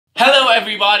Hello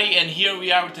everybody, and here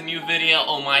we are with a new video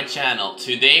on my channel.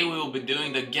 Today we will be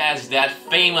doing the Guess That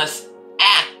Famous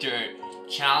Actor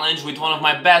challenge with one of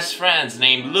my best friends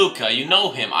named Luca. You know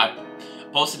him. I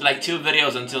posted like 2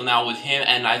 videos until now with him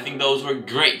and I think those were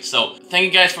great. So thank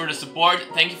you guys for the support.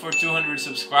 Thank you for 200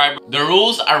 subscribers. The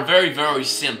rules are very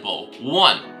simple.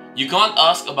 1. You can't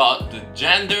ask about the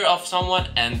gender of someone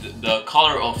and the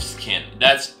color of skin.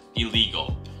 That's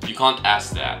illegal. You can't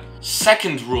ask that.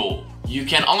 Second rule. You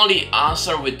can only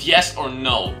answer with yes or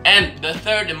no. And the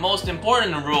third and most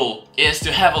important rule is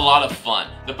to have a lot of fun.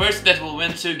 The person that will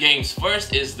win 2 games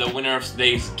first is the winner of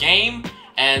today's game,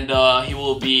 and he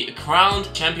will be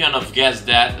crowned champion of Guess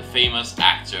That Famous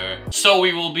Actor. So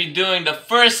we will be doing the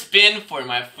first spin for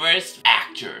my first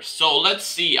actor. So let's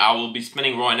see, I will be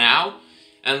spinning right now,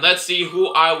 and let's see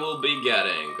who I will be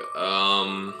getting.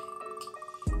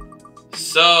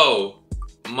 So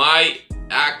my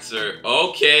actor.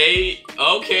 Okay,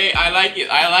 I like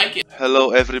it.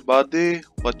 Hello everybody,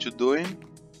 what you doing?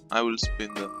 I will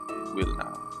spin the wheel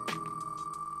now.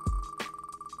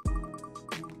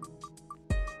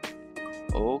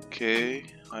 Okay,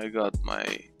 I got my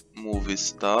movie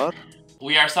star.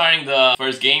 We are starting the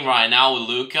first game right now with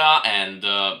Luca, and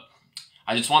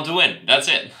I just want to win. That's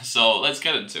it. So let's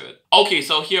get into it. Okay,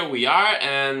 so here we are,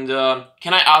 and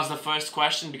can I ask the first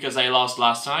question because I lost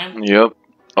last time? Yep.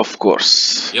 Of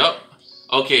course. Yep.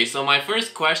 Okay, so my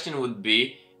first question would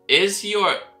be, is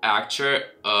your actor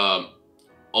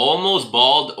almost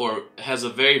bald or has a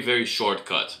very short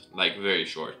cut? Like very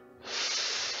short?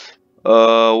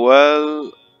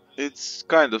 Well, it's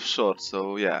kind of short,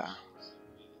 so yeah.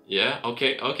 Yeah,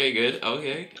 okay, good,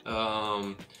 okay.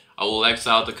 I will X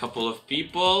out a couple of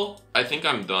people. I think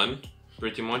I'm done.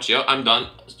 Pretty much, yeah, I'm done.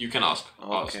 You can ask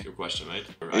your question, right?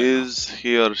 Is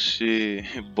he or she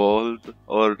bald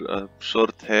or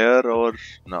short hair or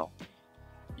no?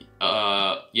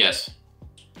 Yes.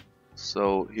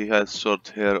 So he has short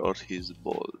hair or he's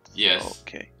bald? Yes.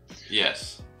 Okay.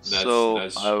 Yes. That's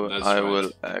I right.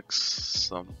 will ask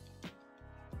some.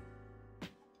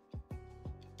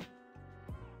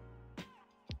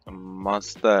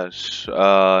 Mustache?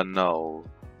 No,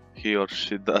 he or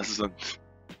she doesn't.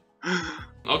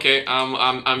 Okay,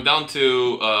 I'm down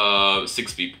to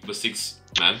 6 people, 6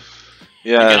 men.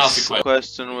 Yes. The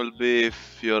question will be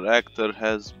if your actor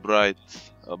has bright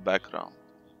background.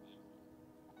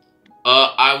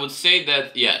 I would say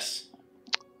that yes.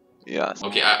 Yes.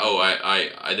 Okay.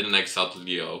 I didn't X out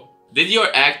Leo. Did your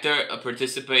actor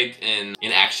participate in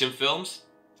action films?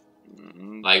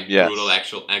 Like brutal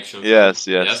action films?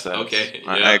 Yes. Okay.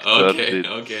 My yeah. actor did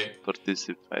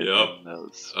participate yep. in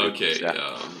those Okay.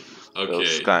 films,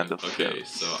 those kind of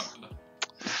films.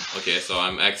 So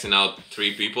I'm Xing out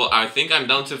 3 people. I think I'm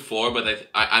down to 4, but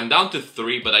I'm down to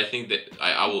 3, but I think that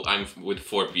I'm with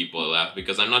 4 people left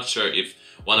because I'm not sure if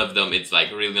one of them is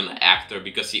like really an actor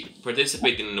because he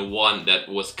participated in the one that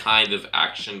was kind of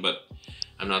action, but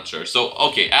I'm not sure. So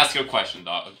okay, ask your question,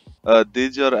 dog.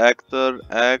 Did your actor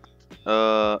act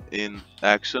in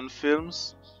action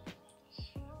films?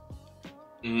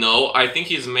 No, I think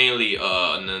he's mainly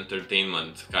an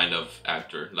entertainment kind of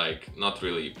actor, like not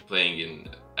really playing in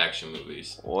action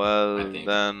movies. Well,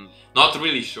 then not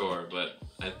really sure, but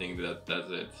I think that's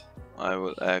it. I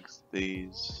will ask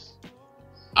these.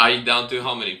 Are you down to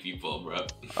how many people, bro?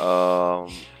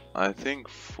 I think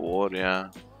 4, yeah.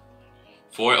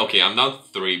 4? Okay, I'm down to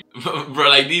 3. Bro,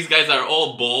 like these guys are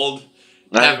all bald,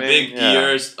 have big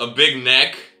ears, a big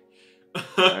neck.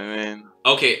 I mean...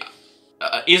 Okay,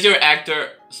 is your actor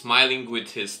smiling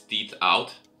with his teeth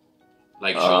out?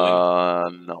 Like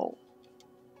showing? No.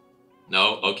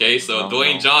 No? Okay, so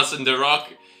Dwayne Johnson, The Rock,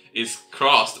 is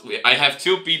crossed. I have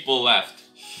 2 people left.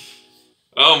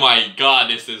 Oh my god,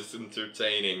 this is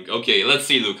entertaining. Okay, let's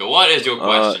see, Luca. What is your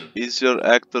question? Is your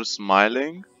actor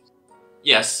smiling?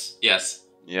 Yes. Yes.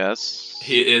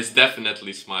 He is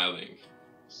definitely smiling.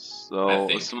 So,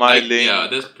 smiling yeah,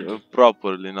 that's pretty...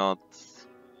 properly, not...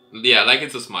 Yeah, like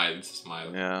it's a smile,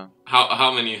 Yeah.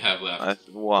 How many you have left?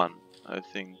 1, I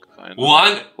think. I know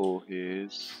 1? who he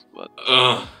is, but...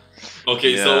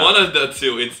 Okay, so one of the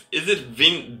 2, is it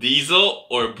Vin Diesel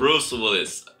or Bruce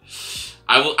Willis?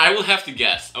 I will have to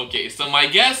guess. Okay, so my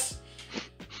guess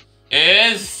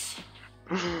is...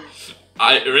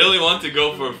 I really want to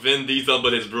go for Vin Diesel,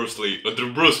 but it's Bruce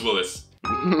Willis.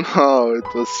 No, it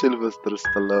was Sylvester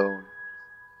Stallone.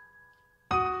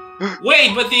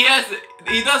 Wait, but he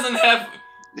doesn't have...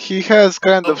 He has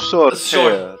kind of short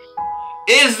hair.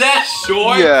 Is that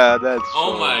short? Yeah, that's short.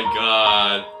 Oh my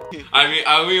god.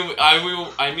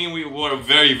 I mean we were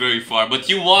very far, but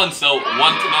you won, so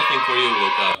 1-0 for you,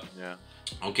 Luca.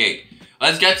 Yeah. Okay,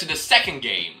 let's get to the second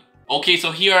game. Okay,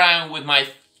 so here I am with my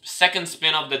second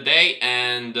spin of the day,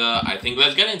 and I think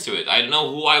let's get into it. I don't know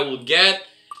who I will get,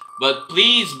 but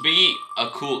please be a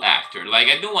cool actor. Like,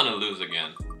 I don't want to lose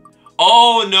again.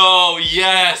 Oh no,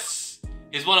 yes!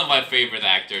 He's one of my favorite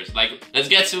actors. Like, let's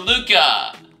get to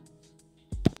Luca!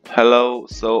 Hello,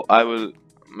 so I will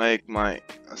make my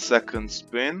second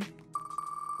spin.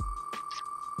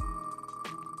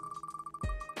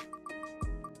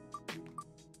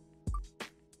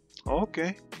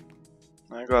 Okay,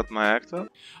 I got my actor.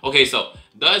 Okay, so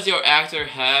does your actor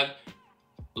have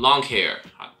long hair?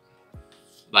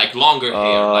 Like longer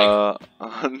hair? Like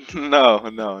No.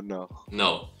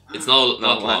 no, it's not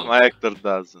long. My actor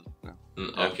doesn't. No.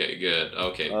 Okay, good.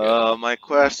 Okay, good. My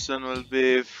question will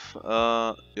be if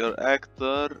your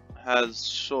actor has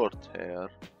short hair.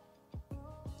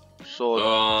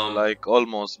 Short, like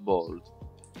almost bald.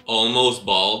 Almost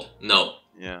bald? No.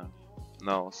 Yeah.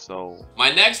 No, so...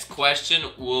 My next question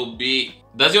will be,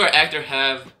 does your actor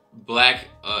have black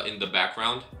in the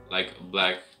background? Like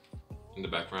black in the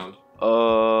background?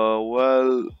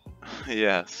 Well,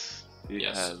 yes.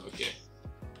 Yes, has. okay.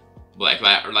 Black,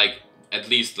 like at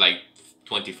least like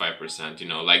 25%, you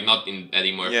know, like not in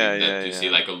Eddie Murphy that you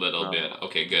see like a little bit.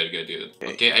 Okay, good.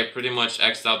 Okay, I pretty much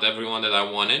X'd out everyone that I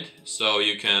wanted, so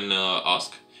you can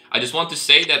ask. I just want to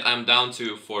say that I'm down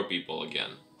to 4 people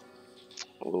again.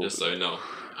 Oh. Just so you know.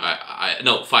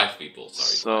 No, 5 people,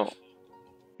 sorry. So, 5.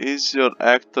 Is your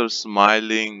actor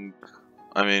smiling?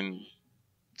 I mean,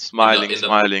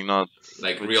 smiling, not...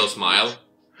 Like real smile?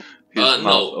 His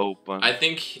mouth open. I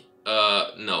think,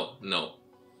 no. No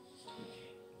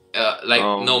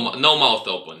mouth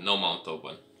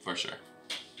open, for sure.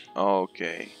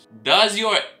 Okay. Does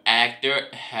your actor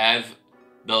have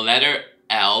the letter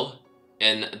L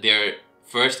in their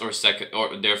first or second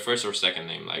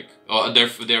name, like, or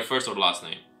their first or last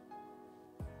name?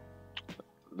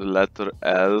 The letter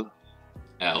L.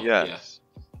 L. Yes.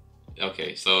 Yeah.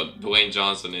 Okay, so Dwayne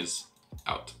Johnson is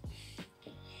out.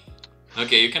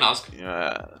 Okay, you can ask.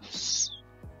 Yes.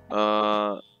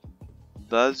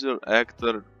 Does your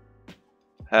actor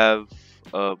have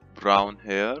brown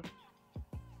hair?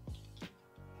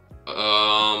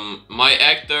 My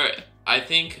actor, I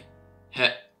think,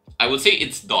 I would say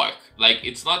it's dark. Like,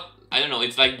 it's not, I don't know,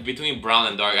 it's like between brown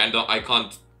and dark. I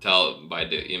can't tell by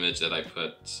the image that I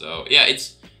put. So yeah,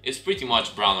 it's pretty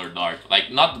much brown or dark.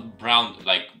 Like, not brown,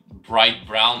 like bright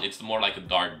brown. It's more like a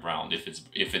dark brown if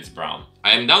it's brown.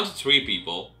 I am down to 3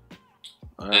 people.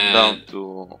 I'm down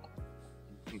to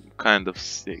kind of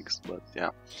 6, but yeah.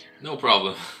 No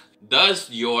problem. Does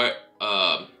your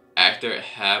actor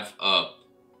have a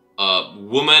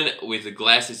woman with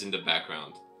glasses in the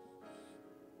background?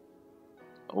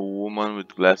 A woman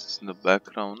with glasses in the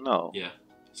background? No. Yeah.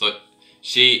 So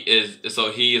he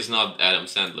is not Adam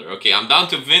Sandler. Okay, I'm down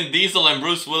to Vin Diesel and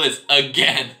Bruce Willis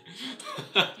again.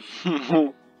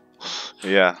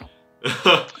 Yeah.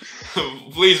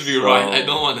 Please be right. I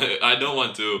don't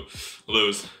want to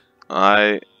lose.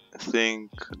 I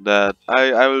think that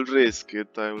I will risk it.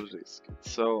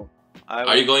 So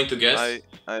are you going to guess?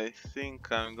 I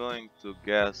think I'm going to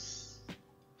guess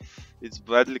it's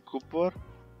Bradley Cooper.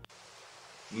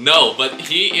 No, but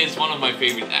he is one of my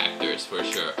favorite actors for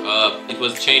sure. It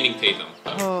was Channing Tatum.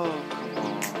 Oh,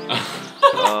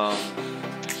 come on.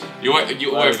 You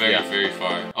were very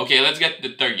far. Okay, let's get to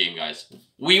the third game, guys.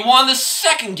 We won the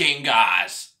second game,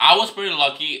 guys. I was pretty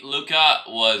lucky. Luca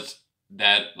was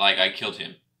dead. Like, I killed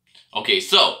him. Okay,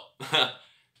 so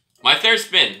my third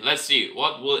spin. Let's see,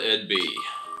 what will it be?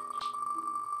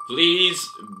 Please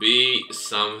be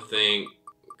something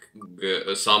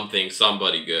good.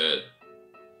 Somebody good.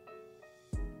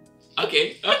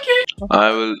 Okay.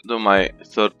 I will do my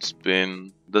third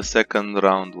spin. The second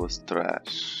round was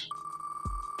trash.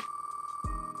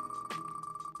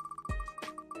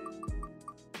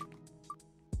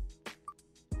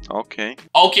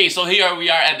 Okay, so here we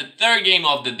are at the third game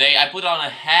of the day. I put on a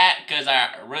hat because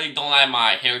I really don't like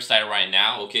my hairstyle right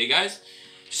now. Okay, guys?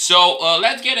 So,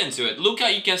 let's get into it.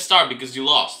 Luca, you can start because you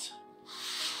lost.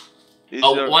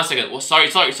 One second. Sorry,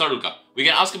 Luca. We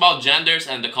can ask about genders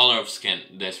and the color of skin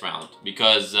this round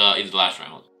because it's the last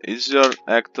round. Is your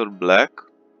actor black?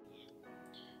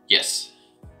 Yes.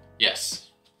 Yes?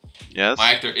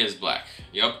 My actor is black.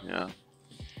 Yep. Yeah.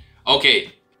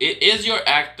 Okay. Is your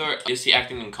actor, is he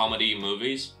acting in comedy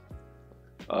movies?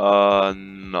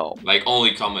 No. Like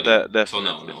only comedy? Definitely so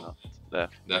no. Not.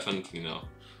 Definitely no.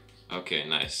 Okay,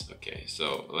 nice. Okay,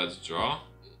 so let's draw.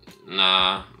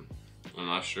 Nah, I'm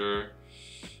not sure.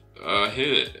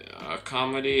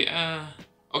 Comedy.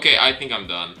 Okay, I think I'm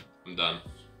done.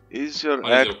 Is your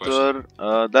actor?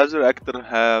 Does your actor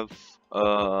have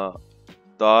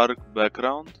dark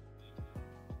background?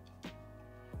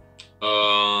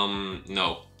 No.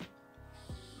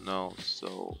 No,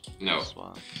 so no. this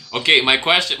one. Okay,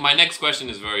 my next question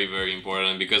is very, very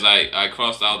important because I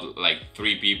crossed out like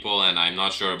 3 people and I'm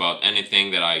not sure about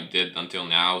anything that I did until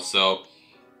now. So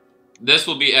this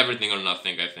will be everything or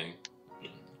nothing, I think,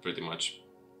 pretty much.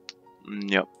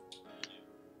 Yep.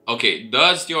 Okay,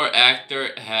 does your actor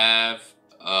have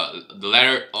the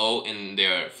letter O in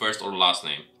their first or last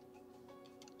name?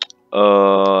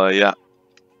 Yeah.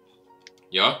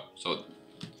 Yeah. So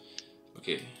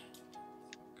okay.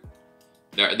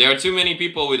 There are too many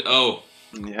people with O.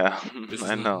 Yeah,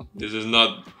 I know. This is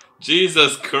not...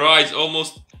 Jesus Christ,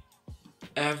 almost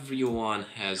everyone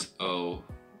has O.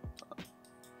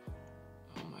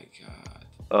 Oh my god.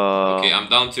 Okay, I'm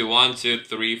down to 1, 2,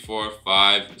 3, 4,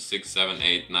 5, 6, 7,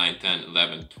 8, 9, 10,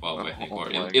 11, 12, I think. Or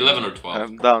 11 or 12.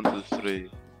 I'm down to 3.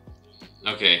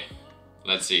 Okay,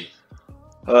 let's see.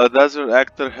 Does your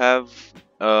actor have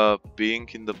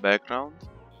pink in the background?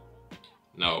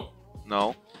 No.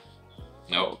 No?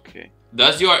 No. Okay.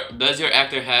 Does your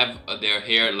actor have their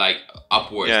hair like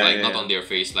upwards, like not on their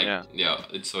face, like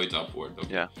so it's upward.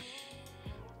 Okay. Yeah.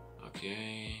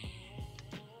 Okay.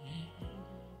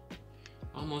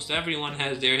 Almost everyone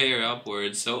has their hair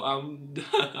upwards, so I'm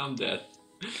dead.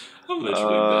 I'm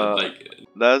literally dead. Like.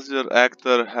 Does your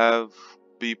actor have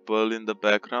people in the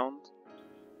background?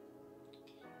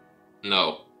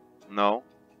 No. No.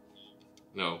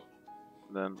 No.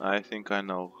 Then I think I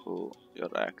know who your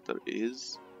actor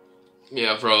is.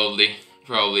 Yeah, probably.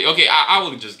 Okay, I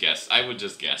would just guess.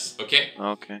 Okay.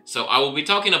 Okay. So I will be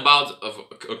talking about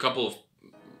a couple of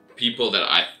people that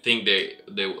I think they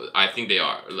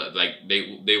are like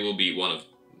they will be one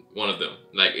of them.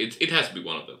 Like it has to be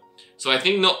one of them. So I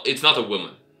think no, it's not a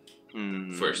woman.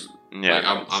 First. Yeah. Like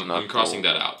I'm crossing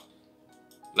that out.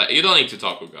 Like you don't need to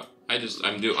talk, Uga.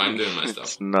 I'm doing my stuff.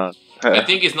 It's not. I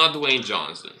think it's not Dwayne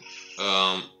Johnson.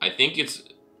 I think it's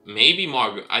maybe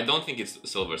Margaret. I don't think it's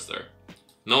Sylvester.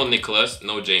 No Nicholas,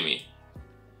 no Jamie.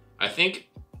 I think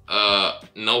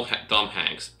no Tom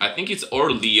Hanks. I think it's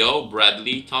or Leo,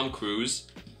 Bradley, Tom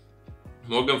Cruise,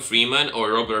 Morgan Freeman,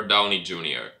 or Robert Downey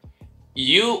Jr.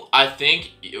 I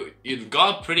think you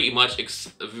got pretty much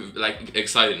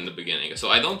excited in the beginning. So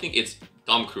I don't think it's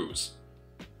Tom Cruise.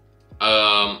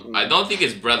 I don't think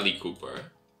it's Bradley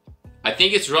Cooper. I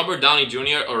think it's Robert Downey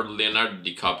Jr. or Leonardo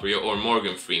DiCaprio or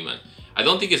Morgan Freeman. I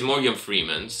don't think it's Morgan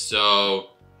Freeman,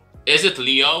 so... Is it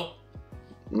Leo?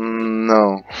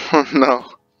 No. No.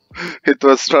 It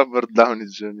was Robert Downey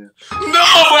Jr. No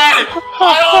way!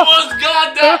 I almost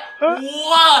got that!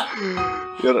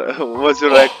 What? Was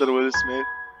your actor Will Smith?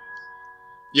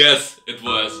 Yes, it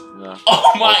was. Yeah.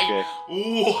 Oh my... Okay.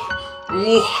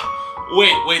 Ooh.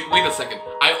 Wait a second.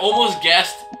 I almost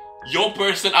guessed your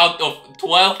person out of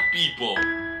 12 people.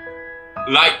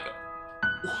 Like...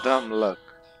 Dumb luck.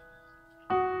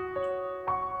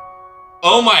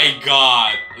 Oh my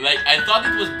god! Like, I thought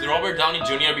it was Robert Downey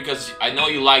Jr. because I know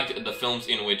you liked the films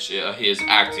in which he is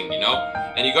acting, you know?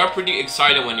 And you got pretty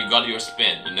excited when you got your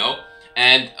spin, you know?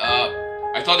 And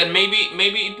I thought that maybe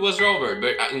it was Robert,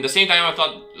 but in the same time I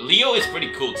thought Leo is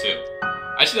pretty cool too.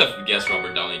 I should have guessed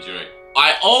Robert Downey Jr.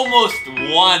 I almost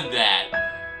won that!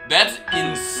 That's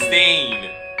insane!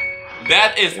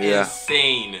 That is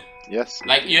insane! Yes.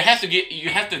 Like, you have to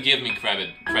give me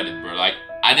credit, bro. Like,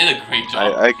 I did a great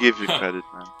job. I give you credit,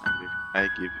 man. I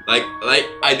give you. Like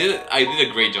I did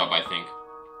a great job, I think.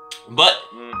 But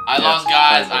I lost,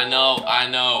 guys. I know.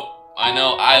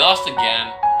 I lost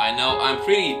again. I know. I'm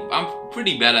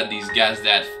pretty bad at these Guess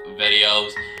That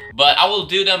videos, but I will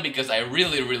do them because I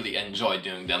really enjoy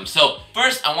doing them. So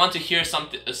first, I want to hear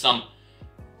something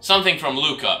from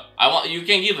Luca. You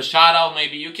can give a shout out,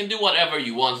 maybe you can do whatever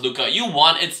you want, Luca. You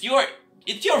won. It's your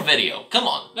video. Come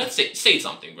on, let's say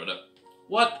something, brother.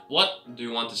 What do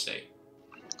you want to say?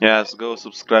 Yes, go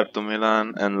subscribe to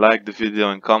Milan and like the video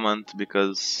and comment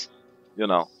because, you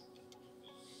know.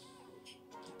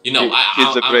 He's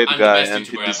a great guy and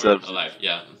he deserves it.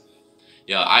 Yeah.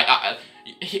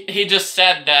 He just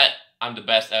said that I'm the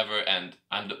best ever and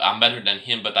I'm better than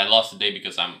him, but I lost today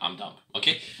because I'm dumb.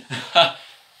 Okay.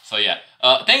 So yeah.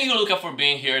 Thank you, Luca, for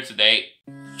being here today.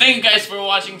 Thank you guys for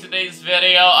watching today's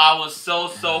video. I was so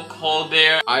cold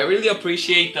there. I really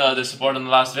appreciate the support on the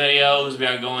last videos.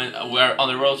 We're on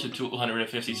the road to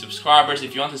 250 subscribers.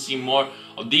 If you want to see more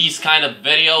of these kind of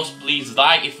videos, please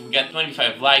like. If we get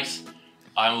 25 likes,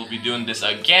 I will be doing this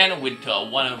again with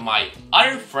one of my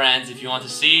other friends if you want to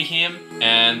see him.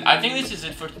 And I think this is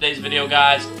it for today's video,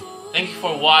 guys. Thank you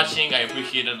for watching. I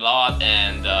appreciate it a lot,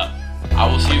 and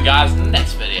I will see you guys in the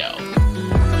next video.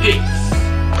 Peace.